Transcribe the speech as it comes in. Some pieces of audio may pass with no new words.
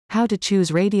How to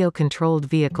choose radio-controlled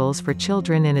vehicles for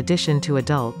children in addition to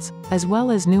adults, as well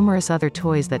as numerous other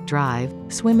toys that drive,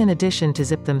 swim in addition to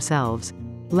zip themselves.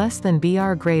 Less than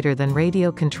BR greater than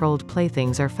radio-controlled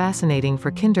playthings are fascinating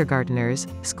for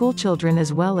kindergarteners, schoolchildren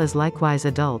as well as likewise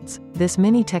adults. This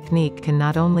mini technique can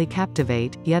not only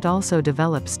captivate, yet also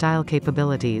develop style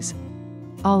capabilities.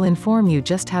 I'll inform you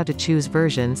just how to choose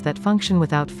versions that function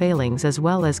without failings as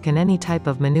well as can any type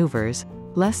of maneuvers.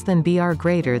 Less than BR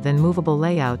greater than movable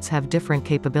layouts have different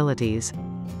capabilities.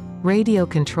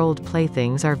 Radio-controlled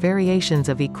playthings are variations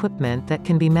of equipment that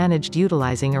can be managed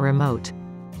utilizing a remote.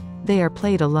 They are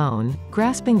played alone,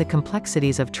 grasping the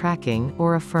complexities of tracking,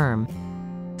 or a firm.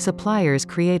 Suppliers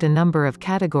create a number of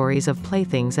categories of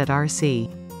playthings at RC.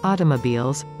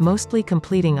 Automobiles, mostly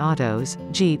completing autos,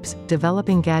 jeeps,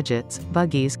 developing gadgets,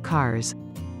 buggies, cars.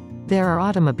 There are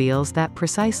automobiles that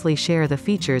precisely share the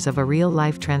features of a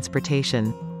real-life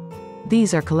transportation.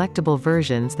 These are collectible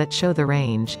versions that show the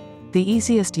range. The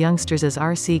easiest youngsters'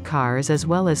 RC cars as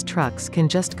well as trucks can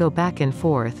just go back and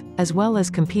forth, as well as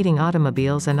competing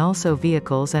automobiles and also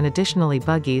vehicles, and additionally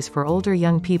buggies for older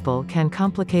young people can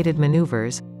complicated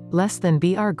maneuvers. Less than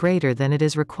BR greater than it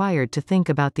is required to think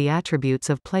about the attributes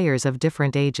of players of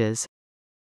different ages.